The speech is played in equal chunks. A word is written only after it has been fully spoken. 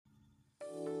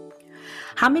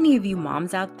How many of you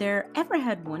moms out there ever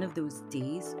had one of those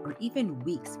days or even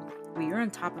weeks where you're on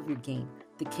top of your game?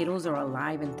 The kiddos are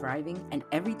alive and thriving, and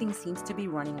everything seems to be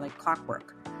running like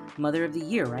clockwork. Mother of the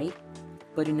year, right?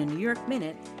 But in a New York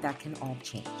minute, that can all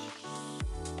change.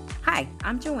 Hi,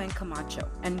 I'm Joanne Camacho,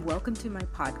 and welcome to my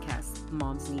podcast,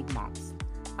 Moms Need Moms.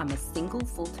 I'm a single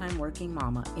full-time working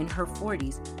mama in her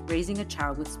 40s raising a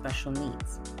child with special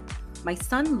needs. My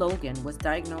son Logan was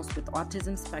diagnosed with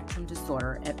autism spectrum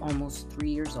disorder at almost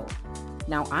 3 years old.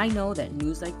 Now I know that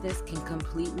news like this can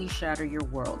completely shatter your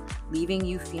world, leaving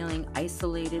you feeling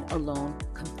isolated, alone,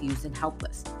 confused, and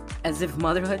helpless. As if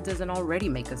motherhood doesn't already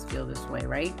make us feel this way,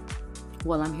 right?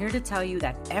 Well, I'm here to tell you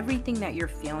that everything that you're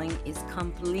feeling is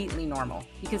completely normal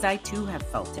because I too have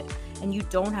felt it, and you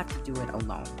don't have to do it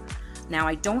alone. Now,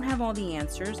 I don't have all the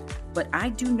answers, but I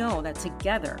do know that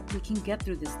together we can get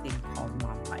through this thing called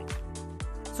mom life.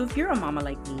 So if you're a mama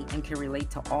like me and can relate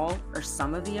to all or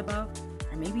some of the above,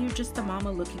 or maybe you're just a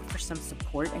mama looking for some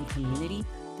support and community,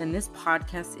 then this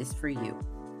podcast is for you.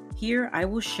 Here, I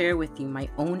will share with you my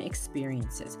own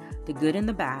experiences, the good and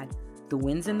the bad, the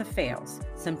wins and the fails,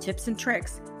 some tips and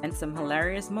tricks, and some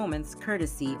hilarious moments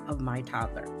courtesy of my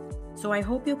toddler. So I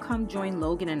hope you'll come join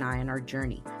Logan and I on our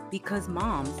journey because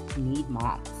moms need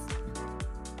moms.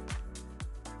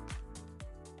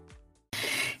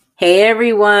 Hey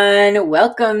everyone,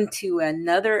 welcome to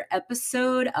another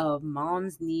episode of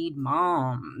Moms Need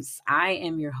Moms. I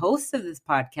am your host of this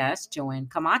podcast, Joanne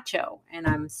Camacho, and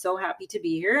I'm so happy to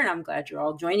be here and I'm glad you're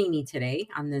all joining me today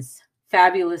on this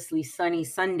fabulously sunny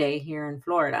Sunday here in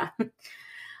Florida.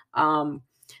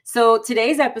 So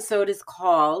today's episode is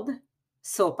called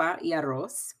Sopa y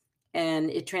Arroz, and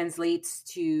it translates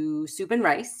to soup and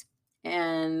rice.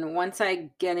 And once I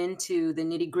get into the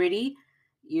nitty-gritty,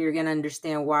 you're going to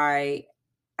understand why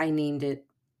I named it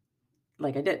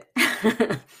like I did.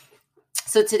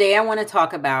 So today I want to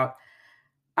talk about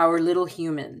our little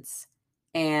humans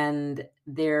and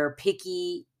their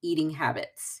picky eating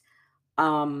habits.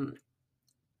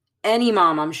 Any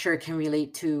mom, I'm sure, can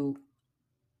relate to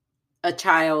a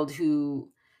child who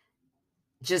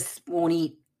just won't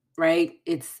eat, right?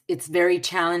 It's very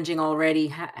challenging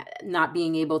already not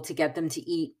being able to get them to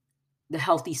eat the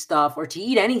healthy stuff or to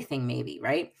eat anything maybe,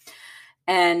 right?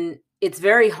 And it's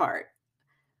very hard.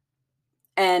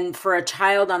 And for a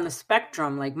child on the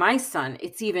spectrum like my son,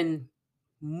 it's even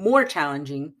more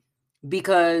challenging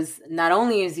because not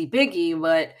only is he picky,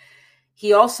 but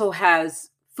he also has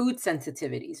food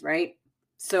sensitivities, right?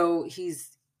 So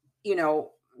he's,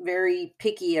 very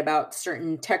picky about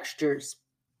certain textures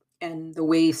and the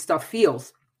way stuff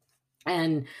feels.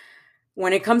 And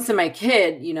when it comes to my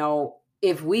kid,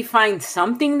 if we find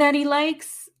something that he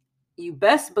likes, you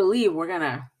best believe we're going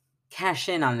to cash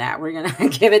in on that. We're going to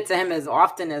give it to him as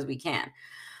often as we can,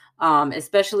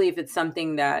 especially if it's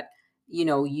something that,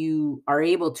 you are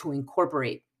able to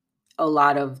incorporate a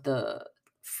lot of the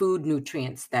food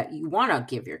nutrients that you want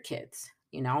to give your kids,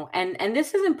 and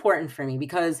this is important for me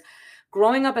because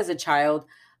growing up as a child,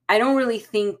 I don't really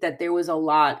think that there was a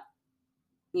lot,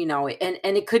 and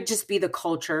it could just be the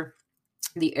culture,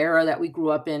 the era that we grew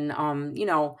up in,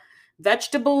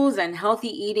 vegetables and healthy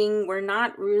eating were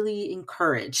not really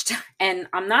encouraged. And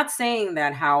I'm not saying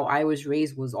that how I was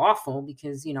raised was awful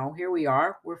because, here we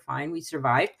are, we're fine, we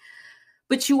survived.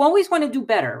 But you always want to do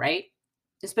better, right?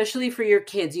 Especially for your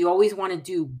kids, you always want to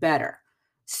do better.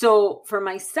 So for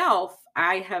myself,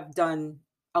 I have done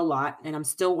a lot and I'm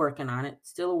still working on it,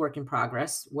 still a work in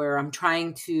progress, where I'm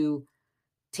trying to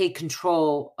take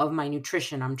control of my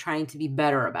nutrition. I'm trying to be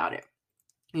better about it.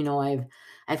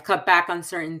 I've cut back on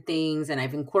certain things and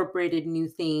I've incorporated new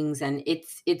things, and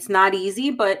it's not easy,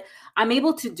 but I'm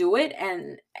able to do it.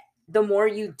 And the more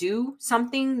you do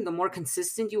something, the more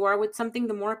consistent you are with something,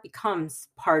 the more it becomes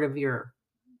part of your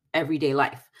everyday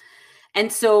life.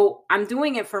 And so I'm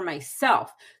doing it for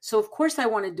myself. So of course I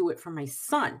want to do it for my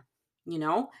son,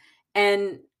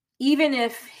 and even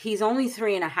if he's only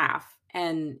 3.5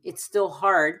 and it's still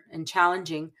hard and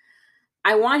challenging,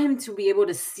 I want him to be able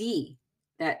to see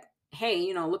that,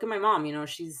 hey, look at my mom,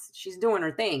 she's doing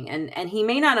her thing. And he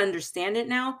may not understand it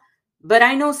now, but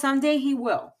I know someday he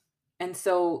will. And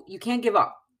so you can't give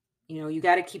up. You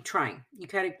got to keep trying. You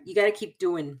got to keep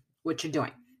doing what you're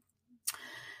doing.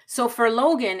 So for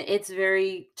Logan, it's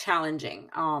very challenging.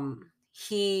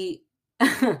 He,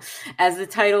 as the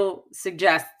title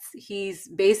suggests, he's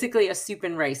basically a soup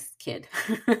and rice kid.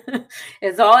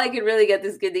 It's all I can really get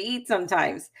this kid to eat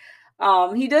sometimes.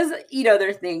 He does eat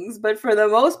other things, but for the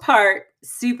most part,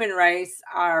 soup and rice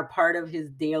are part of his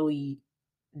daily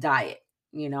diet.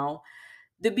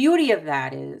 The beauty of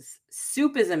that is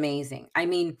soup is amazing. I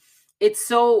mean, it's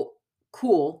so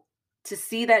cool to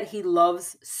see that he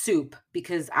loves soup,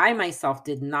 because I myself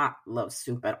did not love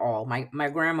soup at all. My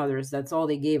grandmothers, that's all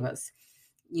they gave us,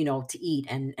 to eat,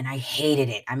 and I hated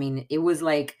it. I mean, it was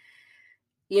like,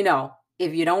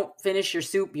 if you don't finish your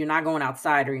soup, you're not going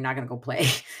outside or you're not going to go play.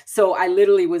 So I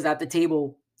literally was at the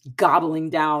table gobbling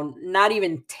down, not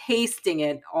even tasting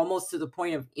it, almost to the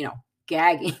point of,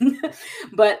 gagging.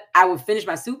 But I would finish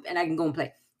my soup and I can go and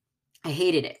play. I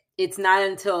hated it. It's not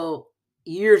until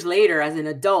years later as an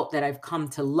adult that I've come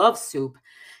to love soup.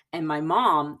 And my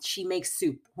mom, she makes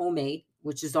soup homemade,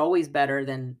 which is always better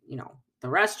than, the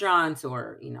restaurants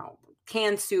or,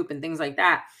 canned soup and things like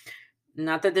that.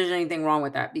 Not that there's anything wrong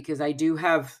with that, because I do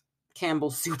have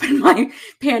Campbell's soup in my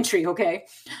pantry, okay?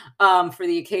 For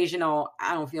the occasional,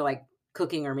 I don't feel like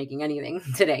cooking or making anything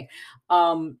today.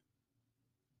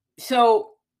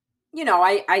 So,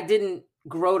 I didn't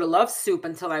grow to love soup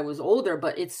until I was older,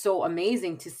 but it's so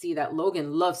amazing to see that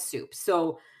Logan loves soup.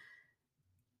 So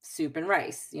soup and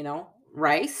rice,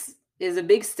 rice is a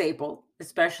big staple,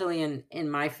 especially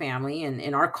in my family and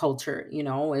in our culture.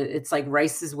 It's like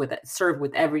rice is served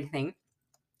with everything.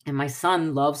 And my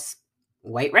son loves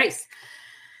white rice.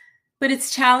 But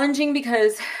it's challenging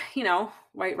because,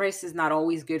 white rice is not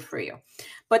always good for you.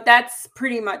 But that's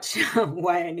pretty much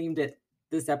why I named it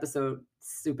this episode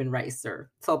Soup and Rice,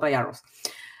 or Sopa y Arroz.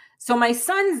 So my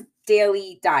son's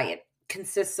daily diet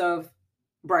consists of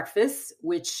breakfast,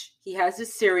 which he has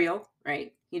his cereal,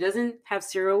 right? He doesn't have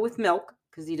cereal with milk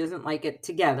because he doesn't like it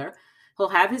together. He'll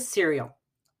have his cereal.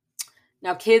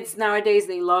 Now, kids nowadays,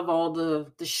 they love all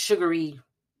the sugary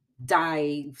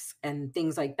dyes and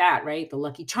things like that, right? The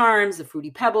Lucky Charms, the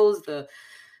Fruity Pebbles, the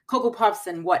Cocoa Puffs,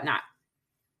 and whatnot.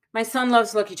 My son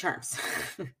loves Lucky Charms.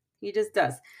 He just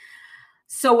does.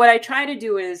 So what I try to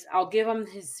do is I'll give him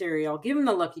his cereal, I'll give him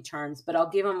the Lucky Charms, but I'll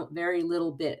give him very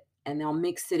little bit, and I'll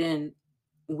mix it in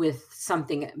with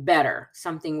something better,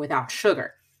 something without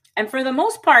sugar. And for the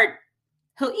most part,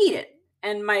 he'll eat it.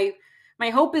 And my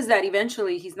hope is that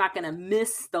eventually he's not going to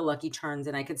miss the Lucky Charms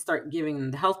and I could start giving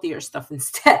him the healthier stuff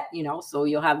instead, so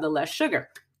you'll have the less sugar.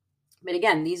 But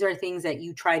again, these are things that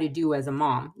you try to do as a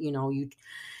mom. You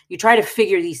try to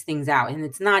figure these things out, and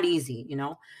it's not easy,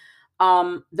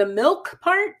 The milk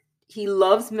part, he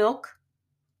loves milk.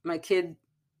 My kid,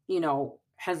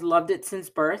 has loved it since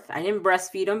birth. I didn't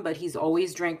breastfeed him, but he's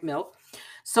always drank milk.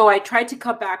 So I tried to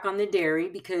cut back on the dairy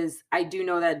because I do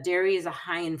know that dairy is a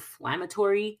high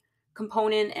inflammatory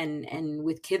component, and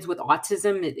with kids with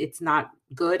autism, it's not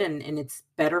good, and it's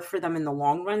better for them in the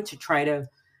long run to try to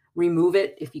remove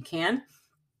it if you can.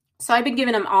 So I've been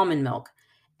giving him almond milk,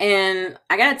 and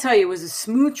I gotta tell you, it was a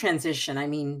smooth transition. I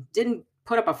mean, didn't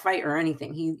put up a fight or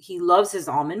anything. He loves his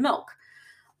almond milk.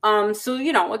 So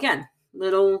again,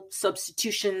 little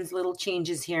substitutions, little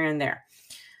changes here and there.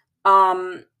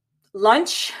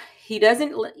 Lunch, he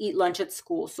doesn't eat lunch at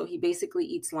school, so he basically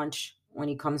eats lunch when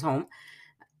he comes home.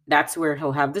 That's where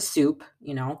he'll have the soup,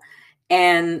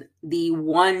 and the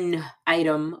one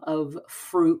item of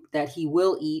fruit that he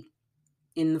will eat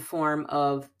in the form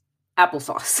of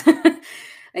applesauce.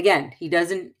 Again, he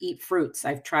doesn't eat fruits.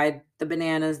 I've tried the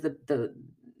bananas,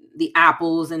 the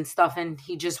apples and stuff, and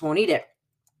he just won't eat it.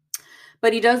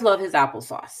 But he does love his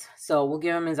applesauce. So we'll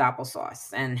give him his applesauce,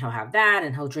 and he'll have that,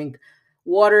 and he'll drink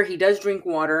water. He does drink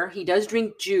water. He does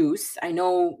drink juice. I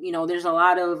know, there's a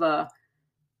lot of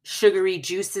sugary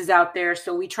juices out there.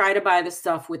 So we try to buy the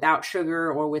stuff without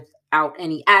sugar or without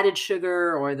any added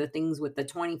sugar, or the things with the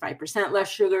 25% less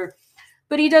sugar.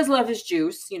 But he does love his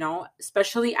juice,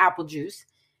 especially apple juice.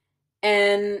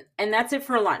 And that's it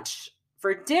for lunch.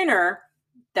 For dinner,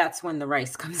 that's when the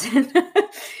rice comes in.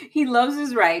 He loves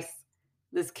his rice.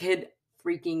 This kid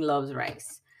freaking loves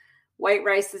rice. White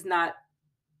rice is not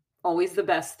always the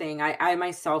best thing. I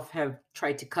myself have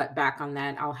tried to cut back on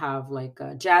that. I'll have like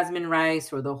jasmine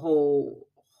rice or the whole,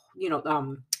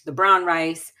 the brown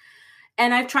rice.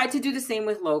 And I've tried to do the same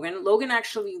with Logan. Logan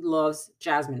actually loves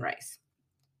jasmine rice.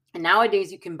 And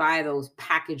nowadays you can buy those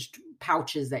packaged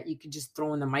pouches that you could just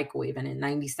throw in the microwave, and in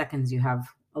 90 seconds you have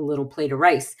a little plate of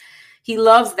rice. He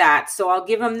loves that. So I'll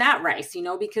give him that rice,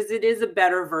 because it is a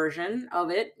better version of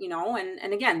it,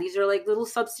 and again, these are like little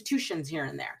substitutions here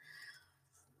and there.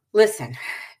 Listen,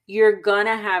 you're going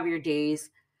to have your days.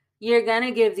 You're going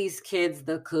to give these kids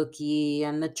the cookie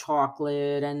and the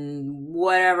chocolate and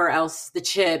whatever else, the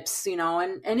chips,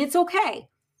 and it's okay.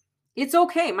 It's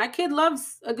okay. My kid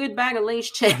loves a good bag of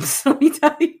Lay's chips. Let me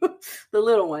tell you, the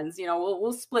little ones,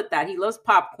 we'll split that. He loves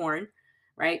popcorn,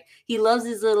 right? He loves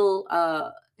his little,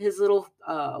 what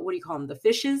do you call them? The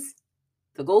fishes,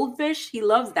 the goldfish. He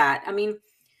loves that. I mean,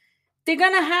 they're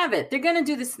going to have it. They're going to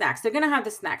do the snacks. They're going to have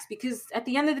the snacks because at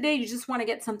the end of the day, you just want to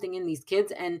get something in these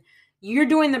kids and you're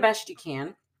doing the best you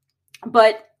can.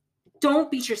 But don't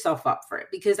beat yourself up for it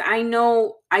because I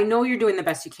know you're doing the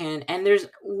best you can and there's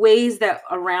ways that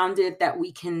around it that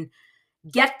we can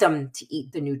get them to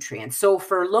eat the nutrients. So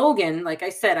for Logan, like I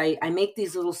said, I make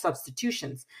these little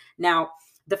substitutions. Now,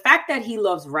 the fact that he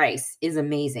loves rice is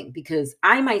amazing because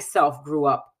I myself grew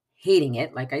up hating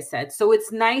it, like I said. So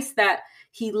it's nice that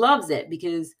he loves it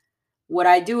because what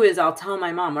I do is I'll tell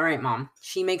my mom, all right, mom,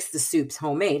 she makes the soups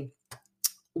homemade.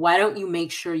 Why don't you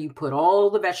make sure you put all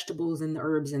the vegetables and the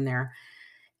herbs in there?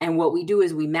 And what we do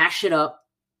is we mash it up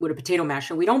with a potato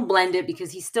masher. We don't blend it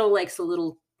because he still likes a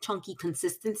little chunky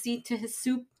consistency to his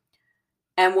soup.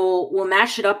 And we'll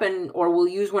mash it up or we'll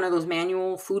use one of those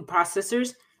manual food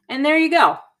processors. And there you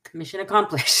go. Mission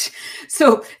accomplished.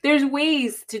 So there's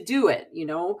ways to do it,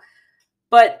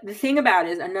 But the thing about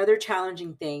it is another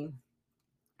challenging thing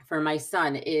for my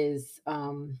son is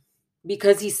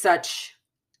because he's such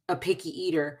a picky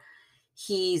eater,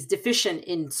 he's deficient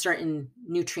in certain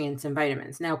nutrients and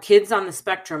vitamins. Now, kids on the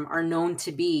spectrum are known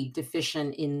to be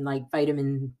deficient in like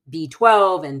vitamin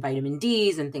B12 and vitamin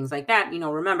D's and things like that.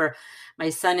 Remember, my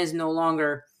son is no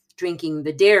longer drinking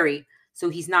the dairy, so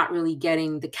he's not really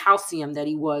getting the calcium that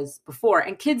he was before.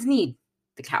 And kids need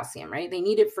the calcium, right? They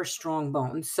need it for strong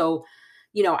bones. So,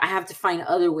 I have to find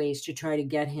other ways to try to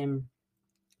get him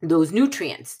those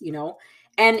nutrients,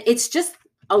 and it's just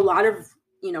a lot of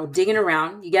digging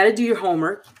around. You got to do your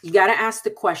homework. You got to ask the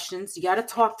questions. You got to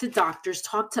talk to doctors,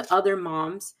 talk to other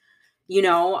moms.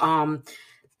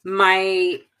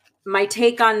 My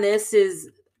take on this is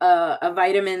a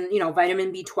vitamin,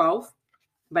 vitamin B12,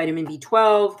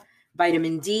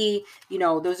 vitamin D,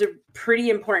 those are pretty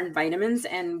important vitamins.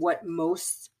 And what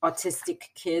most autistic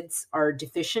kids are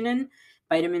deficient in,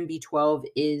 vitamin B12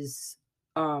 is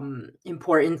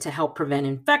important to help prevent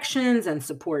infections and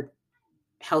support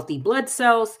healthy blood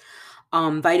cells.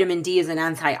 Vitamin D is an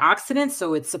antioxidant,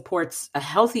 so it supports a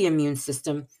healthy immune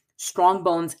system, strong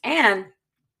bones, and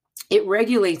it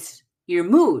regulates your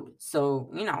mood.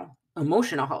 So,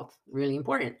 emotional health, really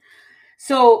important.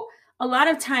 So a lot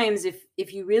of times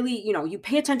if you really, you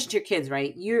pay attention to your kids,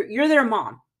 right? You're their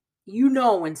mom.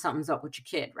 When something's up with your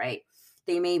kid, right?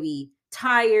 They may be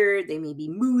tired, they may be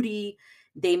moody,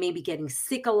 they may be getting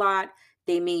sick a lot.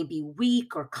 They may be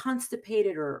weak or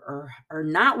constipated or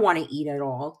not want to eat at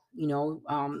all,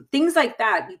 things like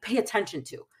that you pay attention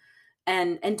to.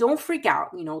 And don't freak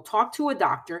out, talk to a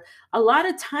doctor. A lot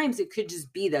of times it could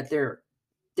just be that they're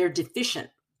deficient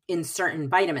in certain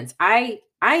vitamins. I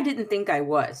didn't think I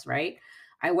was, right?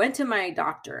 I went to my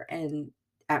doctor and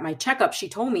at my checkup, she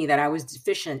told me that I was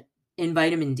deficient in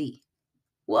vitamin D.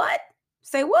 What?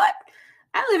 Say what?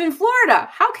 I live in Florida.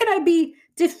 How can I be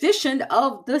deficient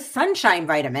of the sunshine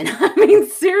vitamin? I mean,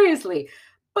 seriously.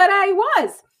 But I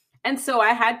was. And so I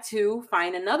had to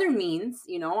find another means.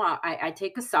 I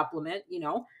take a supplement,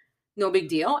 no big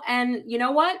deal. And you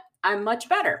know what? I'm much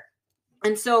better.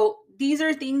 And so these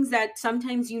are things that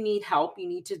sometimes you need help. You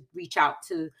need to reach out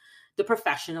to the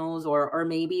professionals or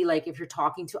maybe like if you're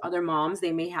talking to other moms,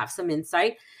 they may have some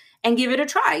insight. And give it a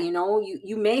try.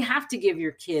 You may have to give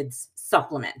your kids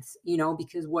supplements,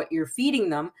 because what you're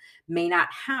feeding them may not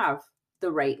have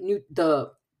the right the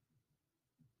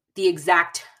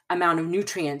exact amount of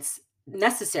nutrients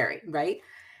necessary, right?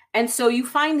 And so you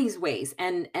find these ways,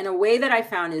 and a way that I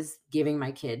found is giving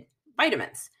my kid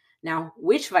vitamins. Now,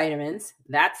 which vitamins?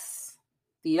 That's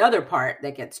the other part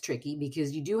that gets tricky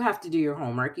because you do have to do your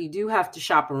homework. You do have to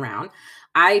shop around.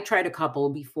 I tried a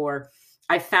couple before.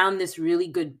 I found this really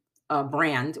good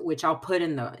brand, which I'll put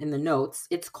in the notes.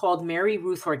 It's called Mary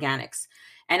Ruth Organics.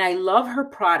 And I love her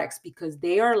products because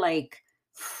they are like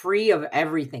free of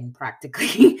everything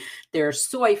practically. They're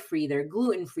soy free, they're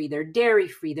gluten free, they're dairy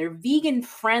free, they're vegan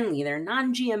friendly, they're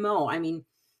non-GMO. I mean,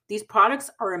 these products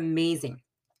are amazing.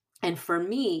 And for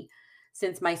me,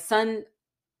 since my son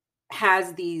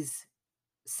has these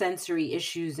sensory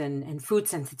issues and food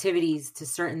sensitivities to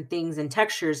certain things and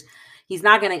textures, he's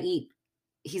not going to eat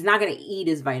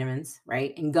his vitamins,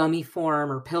 right? In gummy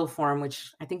form or pill form,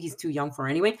 which I think he's too young for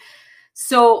anyway.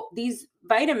 So these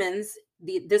vitamins,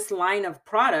 this line of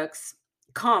products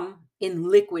come in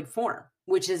liquid form,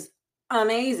 which is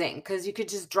amazing because you could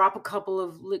just drop a couple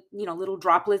of, little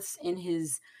droplets in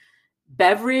his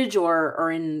beverage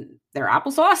or in their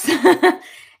applesauce.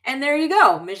 And there you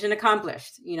go. Mission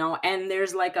accomplished, and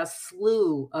there's like a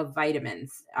slew of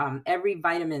vitamins. Every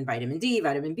vitamin D,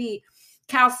 vitamin B,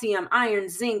 calcium, iron,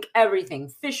 zinc, everything,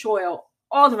 fish oil,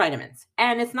 all the vitamins.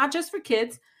 And it's not just for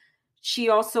kids. She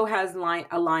also has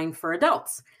a line for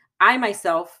adults. I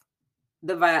myself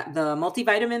the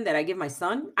multivitamin that I give my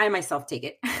son, I myself take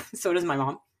it. So does my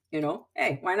mom.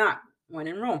 Hey, why not? When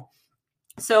in Rome.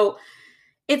 So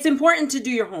it's important to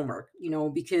do your homework,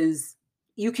 because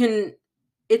you can,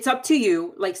 it's up to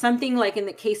you. Like something like in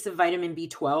the case of vitamin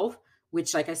B12,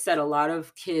 which, like I said, a lot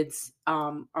of kids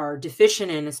are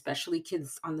deficient in, especially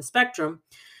kids on the spectrum.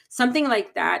 Something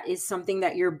like that is something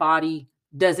that your body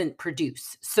doesn't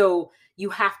produce. So you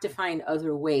have to find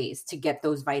other ways to get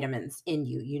those vitamins in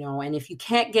you, and if you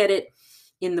can't get it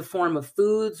in the form of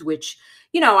foods, which,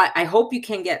 I hope you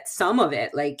can get some of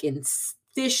it, like in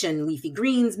fish and leafy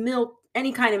greens, milk,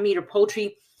 any kind of meat or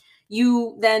poultry,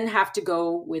 you then have to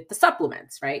go with the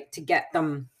supplements, right? To get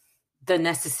them the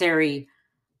necessary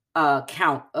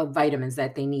count of vitamins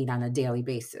that they need on a daily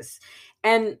basis.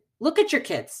 And look at your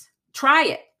kids. Try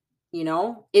it.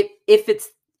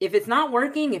 If it's not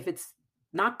working, if it's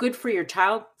not good for your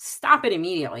child, stop it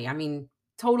immediately. I mean,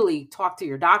 totally talk to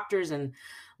your doctors and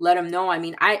let them know. I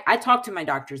mean, I talk to my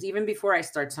doctors even before I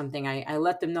start something. I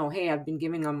let them know, hey, I've been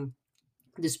giving them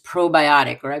this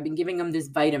probiotic, or I've been giving them this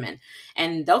vitamin,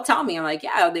 and they'll tell me. I'm like,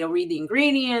 yeah, they'll read the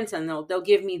ingredients and they'll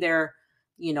give me their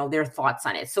thoughts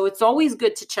on it. So it's always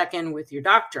good to check in with your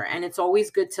doctor, and it's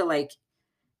always good to like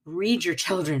read your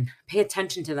children, pay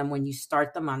attention to them when you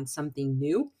start them on something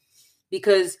new,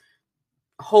 because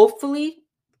hopefully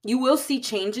you will see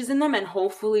changes in them, and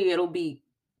hopefully it'll be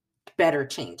better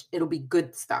change. It'll be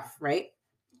good stuff, right?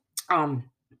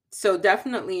 So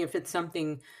definitely if it's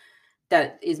something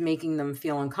that is making them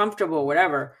feel uncomfortable,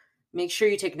 whatever, make sure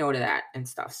you take note of that and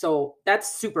stuff. So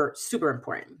that's super, super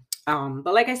important.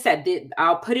 But like I said,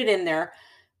 I'll put it in there,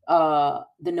 the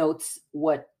notes,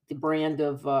 what the brand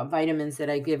of vitamins that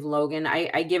I give Logan.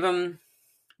 I give him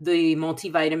the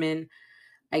multivitamin.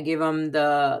 I give him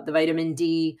the vitamin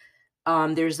D.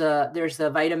 There's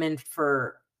a vitamin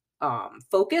for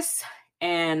focus,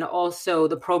 and also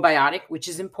the probiotic, which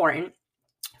is important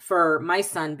for my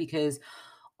son, because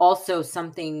also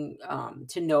something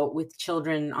to note with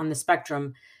children on the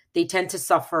spectrum, they tend to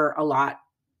suffer a lot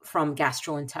from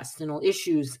gastrointestinal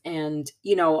issues. And,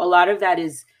 a lot of that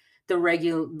is the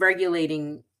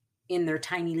regulating in their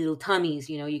tiny little tummies.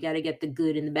 You got to get the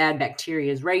good and the bad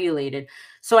bacteria regulated.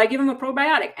 So I give him a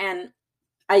probiotic, and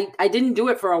I didn't do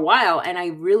it for a while, and I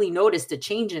really noticed a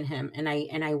change in him. And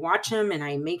I watch him, and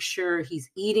I make sure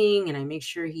he's eating, and I make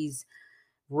sure he's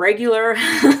regular,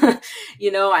 and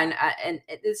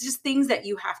it's just things that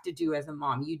you have to do as a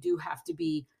mom. You do have to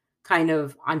be kind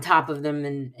of on top of them,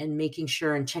 and making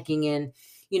sure and checking in,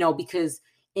 because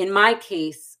in my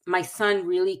case, my son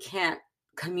really can't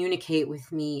communicate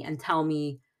with me and tell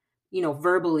me,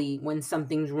 verbally when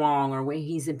something's wrong, or when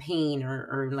he's in pain,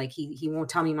 or like he won't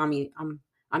tell me, mommy,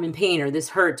 I'm in pain, or this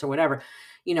hurts, or whatever,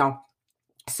 you know.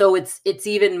 So it's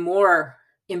even more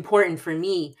important for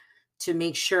me to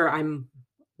make sure I'm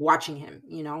watching him,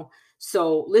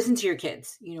 So listen to your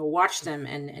kids, watch them,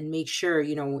 and make sure,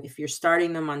 if you're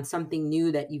starting them on something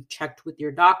new, that you've checked with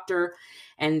your doctor,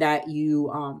 and that you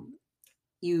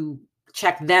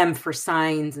check them for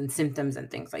signs and symptoms and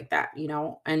things like that,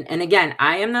 And again,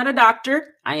 I am not a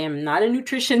doctor. I am not a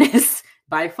nutritionist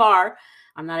by far.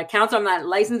 I'm not a counselor. I'm not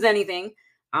licensed anything.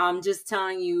 I'm just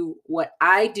telling you what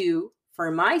I do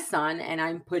for my son, and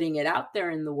I'm putting it out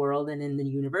there in the world and in the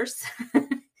universe.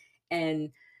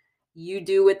 And you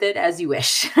do with it as you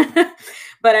wish.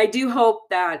 But I do hope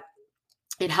that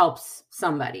it helps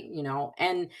somebody,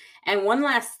 And one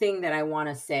last thing that I want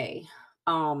to say,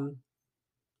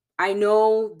 I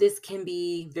know this can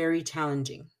be very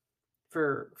challenging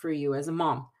for you as a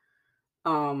mom.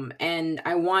 And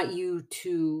I want you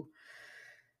to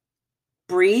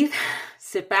breathe,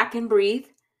 sit back and breathe,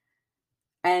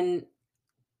 and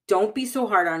don't be so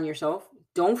hard on yourself.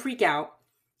 Don't freak out.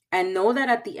 And know that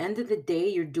at the end of the day,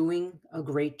 you're doing a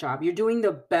great job. You're doing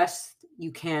the best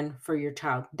you can for your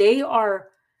child. They are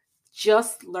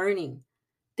just learning.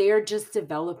 They are just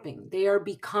developing. They are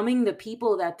becoming the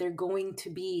people that they're going to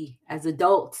be as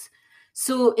adults.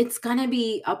 So it's going to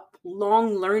be a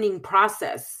long learning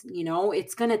process.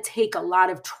 It's going to take a lot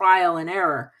of trial and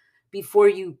error before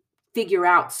you figure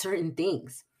out certain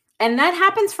things. And that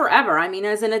happens forever. I mean,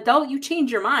 as an adult, you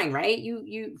change your mind, right?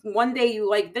 You one day you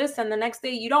like this, and the next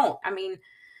day you don't. I mean,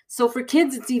 so for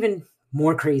kids, it's even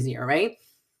more crazier, right?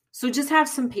 So just have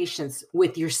some patience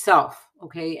with yourself,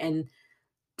 okay? And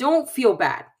don't feel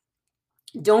bad.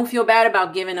 Don't feel bad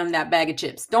about giving them that bag of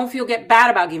chips. Don't feel bad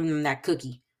about giving them that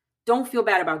cookie. Don't feel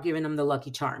bad about giving them the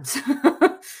Lucky Charms.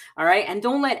 All right? And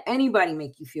don't let anybody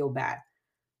make you feel bad,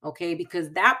 okay? Because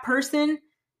that person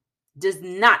does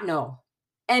not know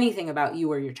anything about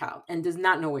you or your child, and does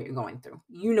not know what you're going through.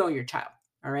 You know your child,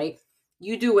 all right?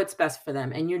 You do what's best for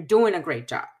them, and you're doing a great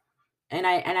job. And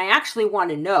I actually want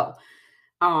to know,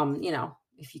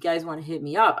 if you guys want to hit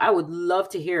me up, I would love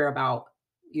to hear about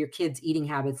your kids' eating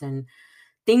habits and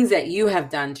things that you have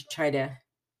done to try to,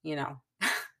 you know,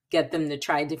 get them to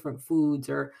try different foods,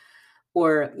 or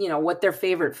what their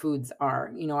favorite foods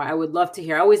are. I would love to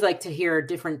hear. I always like to hear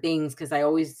different things because I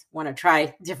always want to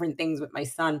try different things with my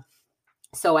son.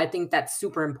 So I think that's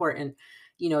super important,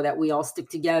 that we all stick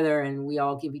together and we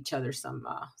all give each other some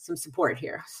support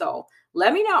here. So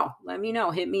let me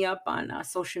know, hit me up on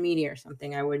social media or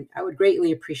something. I would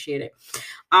greatly appreciate it.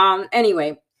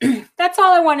 Anyway, that's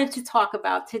all I wanted to talk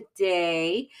about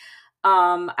today.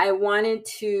 I wanted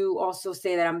to also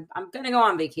say that I'm going to go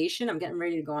on vacation. I'm getting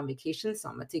ready to go on vacation, so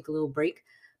I'm going to take a little break,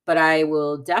 but I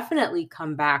will definitely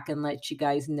come back and let you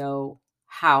guys know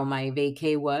how my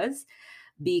vacay was,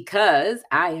 because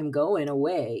I am going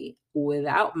away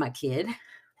without my kid.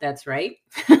 That's right.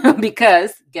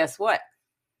 Because guess what?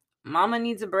 Mama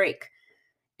needs a break.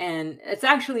 And it's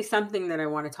actually something that I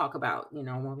want to talk about, when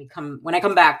I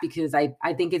come back, because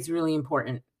I think it's really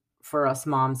important for us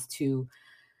moms to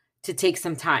take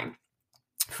some time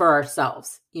for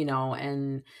ourselves,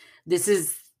 and this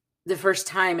is the first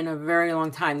time in a very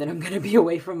long time that I'm going to be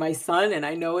away from my son, and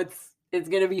I know it's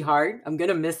going to be hard. I'm going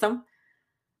to miss him,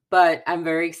 but I'm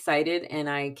very excited, and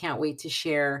I can't wait to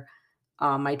share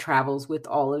my travels with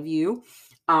all of you.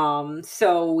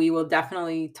 So we will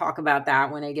definitely talk about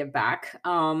that when I get back.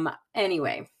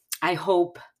 Anyway, I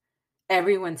hope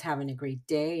everyone's having a great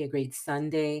day, a great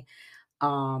Sunday.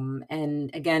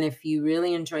 And again, if you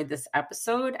really enjoyed this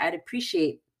episode, I'd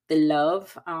appreciate the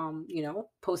love.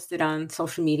 Post it on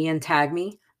social media and tag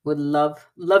me. Would love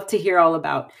to hear all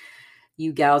about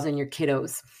you gals and your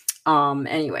kiddos.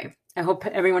 Anyway, I hope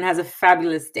everyone has a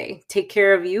fabulous day. Take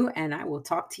care of you, and I will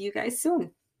talk to you guys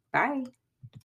soon. Bye.